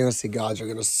 the fantasy gods are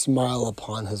going to smile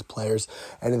upon his players,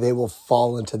 and they will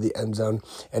fall into the end zone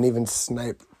and even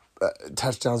snipe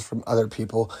touchdowns from other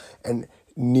people. And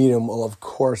Needham will, of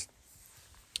course,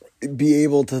 be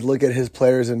able to look at his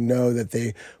players and know that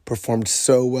they performed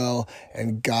so well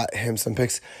and got him some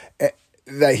picks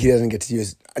that he doesn't get to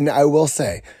use. And I will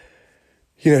say,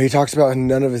 he talks about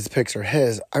none of his picks are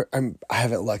his. I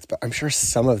haven't looked, but I'm sure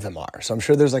some of them are. So I'm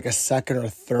sure there's like a second or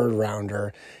third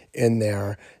rounder in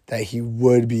there that he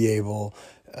would be able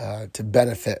to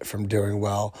benefit from doing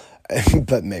well,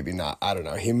 but maybe not. I don't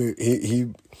know.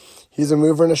 He's a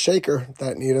mover and a shaker.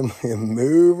 That Needham, a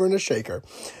mover and a shaker.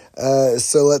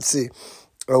 So let's see.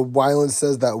 Weiland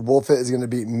says that Wolfett is going to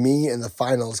beat me in the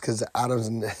finals because Adams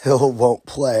and Hill won't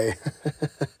play.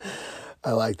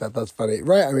 I like that. That's funny.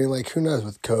 Right. I mean, like, who knows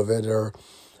with COVID or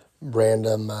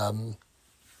random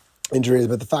injuries,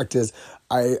 but the fact is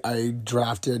I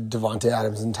drafted Devontae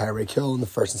Adams and Tyreek Hill in the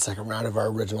first and second round of our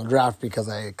original draft because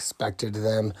I expected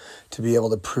them to be able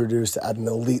to produce at an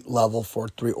elite level for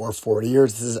 3 or 4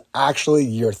 years. This is actually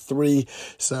year 3,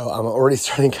 so I'm already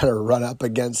starting to kind of run up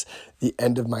against the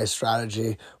end of my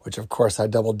strategy, which of course I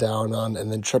doubled down on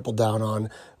and then tripled down on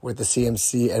with the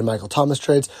CMC and Michael Thomas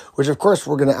trades, which of course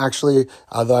we're going to actually,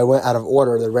 although I went out of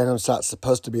order, the random stat's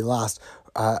supposed to be last.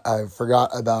 I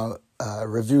forgot about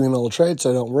reviewing the little trade,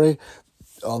 so don't worry.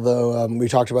 Although we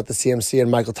talked about the CMC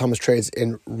and Michael Thomas trades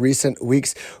in recent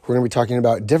weeks, we're going to be talking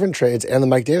about different trades and the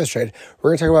Mike Davis trade. We're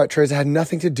going to talk about trades that had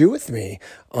nothing to do with me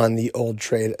on the old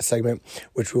trade segment,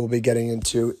 which we'll be getting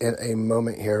into in a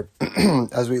moment here.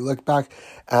 As we look back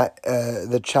at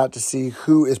the chat to see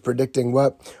who is predicting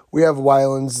what, we have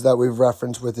Wylands that we've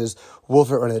referenced with his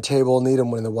Wolfit running the table,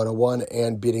 Needham winning the 101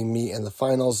 and beating me in the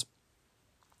finals.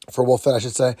 For Wolfit, I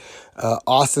should say.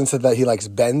 Austin said that he likes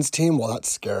Ben's team. Well,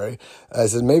 that's scary. I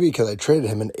said maybe because I traded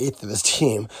him an 8th of his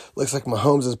team. Looks like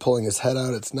Mahomes is pulling his head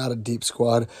out. It's not a deep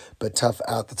squad, but tough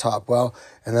at the top. Well,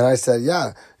 and then I said,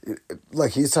 yeah,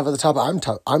 like he's tough at the top. I'm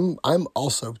tough. I'm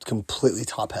also completely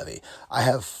top heavy. I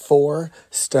have 4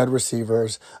 stud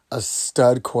receivers, a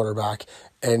stud quarterback,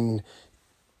 and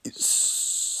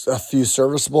a few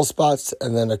serviceable spots,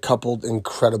 and then a couple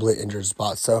incredibly injured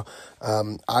spots. So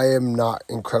I am not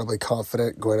incredibly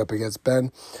confident going up against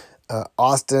Ben.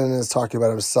 Austin is talking about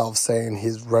himself, saying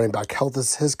his running back health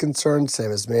is his concern,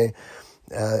 same as me.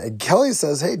 And Kelly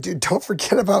says, hey, dude, don't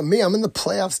forget about me. I'm in the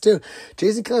playoffs, too.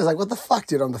 Jason Kelly's like, what the fuck,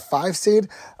 dude? I'm the 5 seed.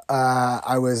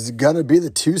 I was going to be the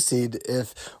 2 seed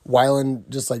if Weiland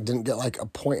just didn't get a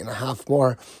point and a half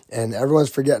more, and everyone's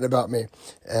forgetting about me.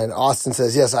 And Austin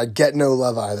says, yes, I get no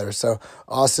love either. So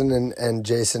Austin and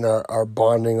Jason are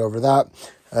bonding over that.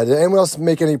 Did anyone else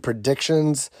make any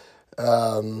predictions?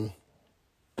 No,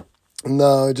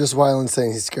 just Weiland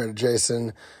saying he's scared of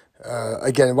Jason.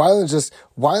 Again,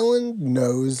 Weiland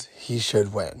knows he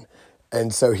should win.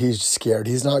 And so he's scared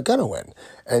he's not going to win.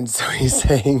 And so he's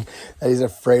saying that he's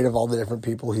afraid of all the different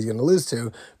people he's going to lose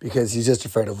to because he's just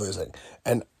afraid of losing.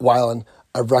 And Weiland,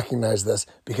 I recognize this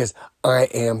because I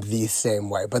am the same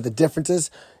way. But the difference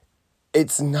is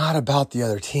it's not about the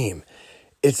other team.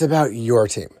 It's about your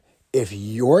team. If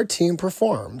your team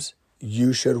performs,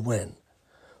 you should win.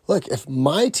 Look, if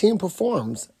my team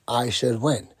performs, I should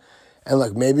win. And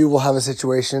look, maybe we'll have a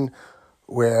situation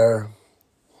where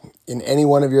in any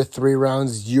one of your 3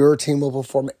 rounds, your team will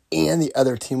perform and the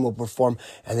other team will perform.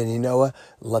 And then you know what?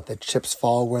 Let the chips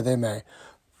fall where they may.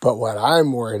 But what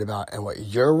I'm worried about and what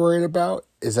you're worried about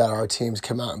is that our teams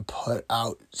come out and put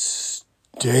out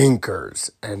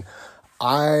stinkers. And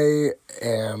I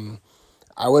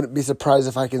wouldn't be surprised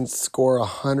if I can score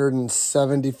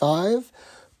 175,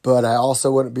 but I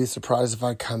also wouldn't be surprised if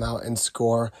I come out and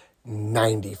score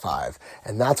 95.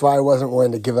 And that's why I wasn't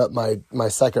willing to give up my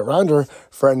second rounder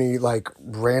for any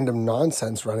random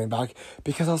nonsense running back,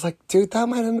 because I was like, dude, that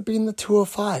might end up being the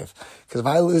 205. Because if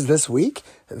I lose this week,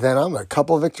 then I'm a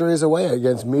couple victories away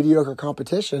against mediocre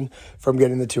competition from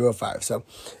getting the 205. So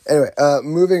anyway,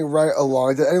 moving right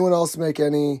along. Did anyone else make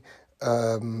any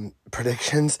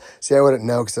predictions? See, I wouldn't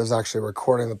know because I was actually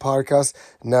recording the podcast.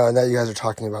 No, now you guys are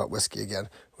talking about whiskey again,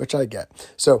 which I get.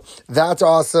 So that's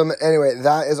awesome. Anyway,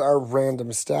 that is our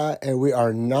random stat, and we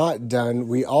are not done.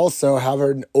 We also have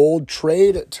an old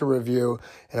trade to review,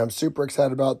 and I'm super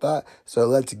excited about that. So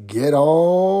let's get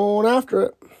on after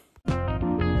it.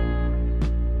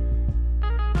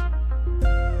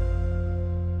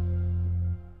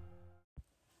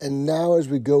 And now as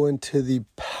we go into the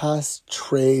past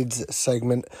trades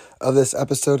segment of this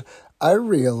episode, I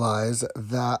realize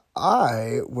that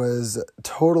I was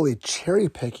totally cherry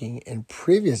picking in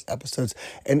previous episodes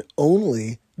and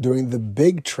only doing the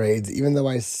big trades, even though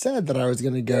I said that I was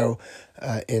going to go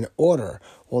in order.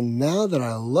 Well, now that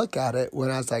I look at it,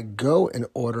 as I go in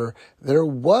order, there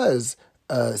was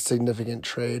a significant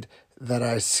trade that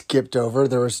I skipped over.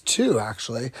 There was 2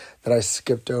 actually that I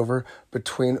skipped over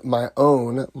between my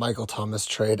own Michael Thomas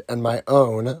trade and my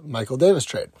own Michael Davis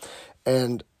trade.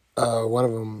 And one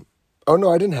of them, oh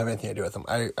no, I didn't have anything to do with them.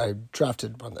 I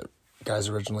drafted one of the guys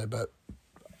originally, but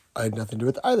I had nothing to do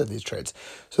with either of these trades.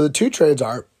 So the 2 trades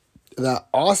are that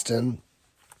Austin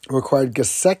acquired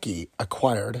Gesicki,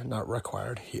 not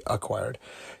required, he acquired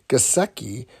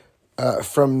Gesicki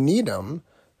from Needham.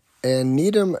 And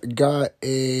Needham got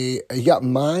he got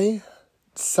my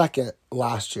second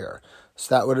last year.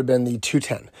 So that would have been the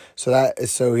 210. So at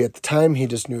the time he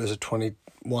just knew it was a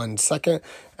 21 second.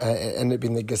 It ended up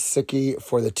being the Gesicki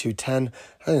for the 210.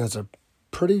 I think that's a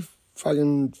pretty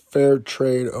fucking fair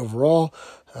trade overall.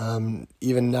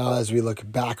 Even now as we look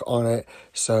back on it.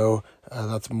 So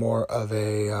that's more of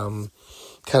a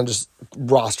kind of just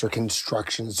roster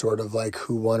construction, sort of like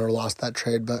who won or lost that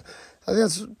trade. But I think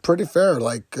that's pretty fair.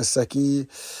 Like Gesicki,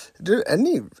 dude,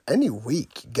 any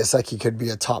week, Gesicki could be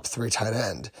a top 3 tight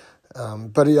end.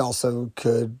 But he also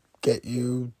could get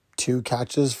you 2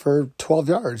 catches for 12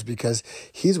 yards because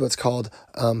he's what's called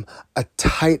a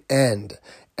tight end.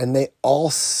 And they all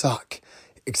suck.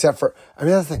 Except for,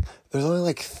 that's the thing. There's only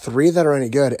like 3 that are any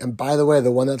good. And by the way,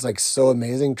 the one that's like so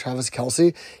amazing, Travis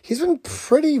Kelce, he's been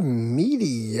pretty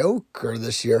mediocre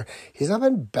this year. He's not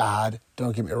been bad.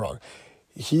 Don't get me wrong.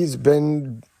 He's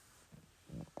been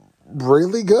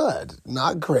really good.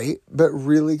 Not great, but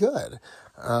really good.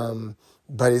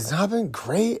 But he's not been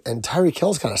great. And Tyreek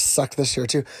Hill's kind of sucked this year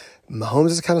too. Mahomes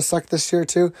has kind of sucked this year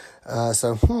too.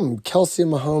 Kelce,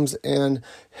 Mahomes, and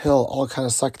Hill all kind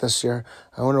of suck this year.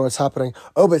 I wonder what's happening.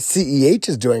 Oh, but CEH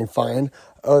is doing fine.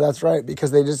 Oh, that's right,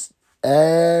 because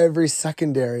every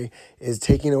secondary is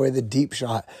taking away the deep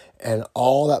shot, and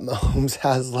all that Mahomes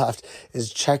has left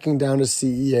is checking down to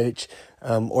CEH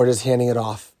or just handing it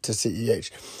off to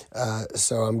CEH.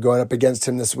 So I'm going up against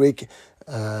him this week.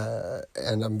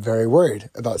 And I'm very worried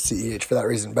about CEH for that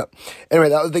reason. But anyway,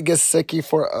 that was the Gesicki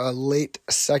for a late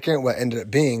second, what ended up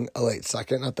being a late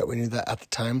second. Not that we knew that at the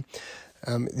time.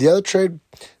 The other trade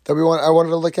that I wanted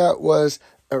to look at was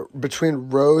between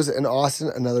Rose and Austin,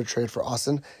 another trade for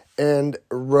Austin. And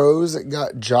Rose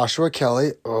got Joshua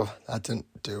Kelly. Oh, that didn't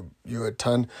do you a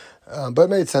ton, but it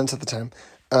made sense at the time.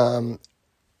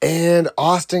 And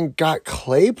Austin got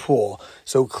Claypool.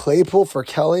 So Claypool for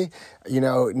Kelly,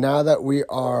 now that we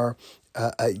are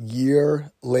a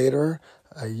year later,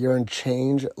 a year and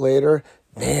change later,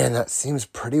 man, that seems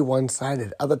pretty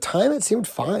one-sided. At the time, it seemed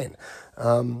fine.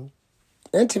 And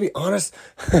to be honest,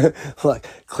 like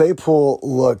Claypool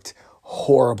looked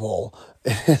horrible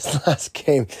in his last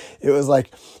game. It was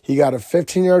like he got a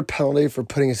 15-yard penalty for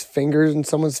putting his fingers in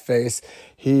someone's face.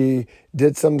 He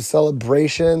did some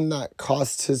celebration that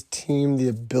cost his team the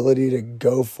ability to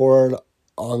go for it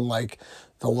on like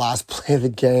the last play of the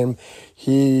game.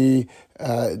 He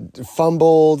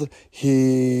fumbled.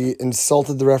 He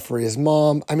insulted the referee's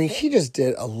mom. He just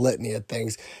did a litany of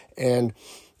things. And,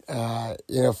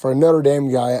 for a Notre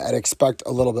Dame guy, I'd expect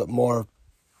a little bit more.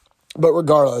 But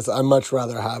regardless, I'd much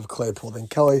rather have Claypool than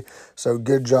Kelly. So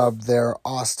good job there,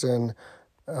 Austin.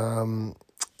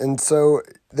 And so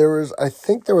I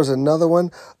think there was another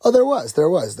one. Oh, there was.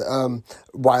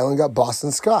 Weiland got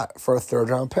Boston Scott for a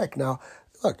 3rd-round pick. Now,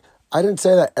 look, I didn't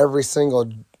say that every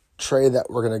single trade that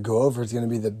we're going to go over is going to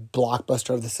be the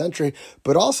blockbuster of the century.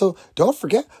 But also, don't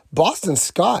forget, Boston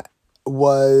Scott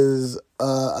was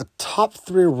a top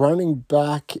 3 running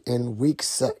back in week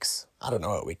 6. I don't know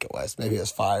what week it was. Maybe it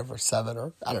was 5 or 7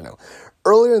 or I don't know.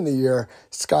 Earlier in the year,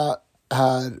 Scott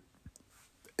had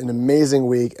an amazing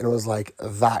week and was like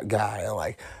that guy,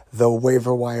 like the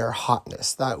waiver wire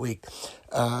hotness that week.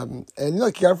 And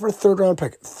look, you got it for a 3rd-round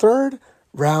pick. 3rd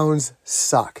rounds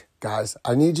suck, guys.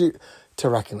 I need you to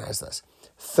recognize this.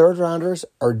 3rd-rounders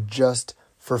are just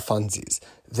for funsies.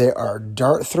 They are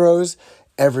dart throws.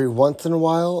 Every once in a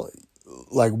while,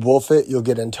 like wolf it, you'll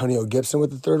get Antonio Gibson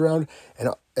with the 3rd round,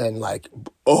 and like,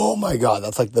 oh my God,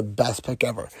 that's like the best pick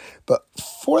ever. But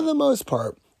for the most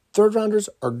part, 3rd-rounders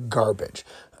are garbage.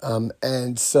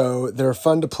 And so they're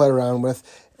fun to play around with.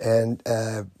 And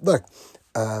look,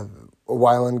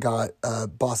 Weiland got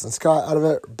Boston Scott out of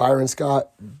it, Byron Scott,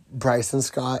 Bryson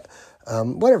Scott,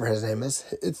 whatever his name is.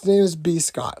 His name is B.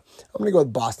 Scott. I'm going to go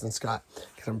with Boston Scott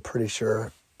because I'm pretty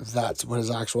sure that's what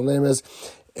his actual name is.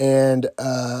 And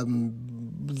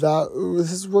this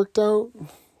has worked out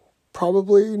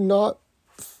probably not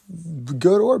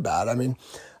good or bad.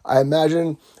 I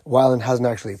imagine Weiland hasn't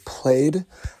actually played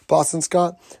Boston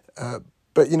Scott,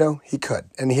 but, he could.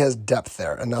 And he has depth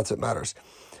there, and that's what matters.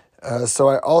 So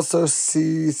I also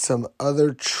see some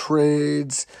other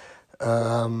trades.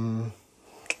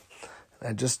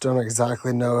 I just don't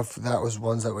exactly know if that was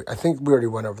ones that I think we already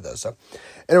went over those. So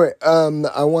anyway,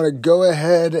 I want to go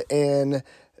ahead and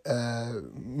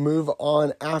move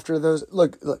on after those.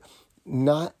 Look,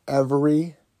 not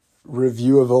every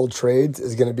review of old trades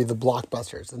is going to be the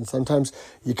blockbusters. And sometimes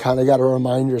you kind of got to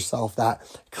remind yourself that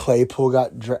Claypool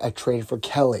got traded for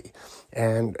Kelly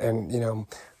and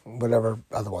whatever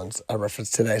other ones I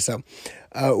referenced today. So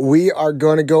we are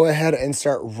going to go ahead and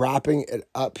start wrapping it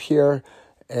up here.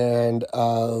 And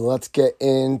let's get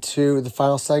into the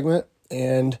final segment.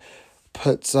 And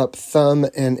puts up thumb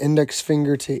and index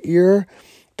finger to ear.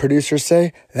 Producers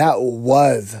say that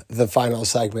was the final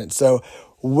segment. So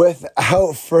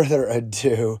without further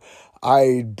ado,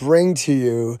 I bring to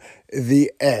you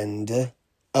the end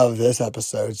of this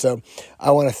episode. So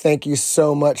I want to thank you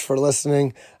so much for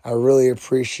listening. I really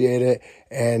appreciate it.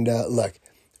 And look,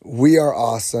 we are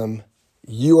awesome.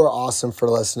 You are awesome for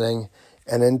listening.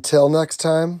 And until next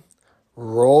time,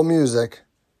 roll music.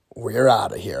 We're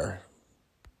out of here.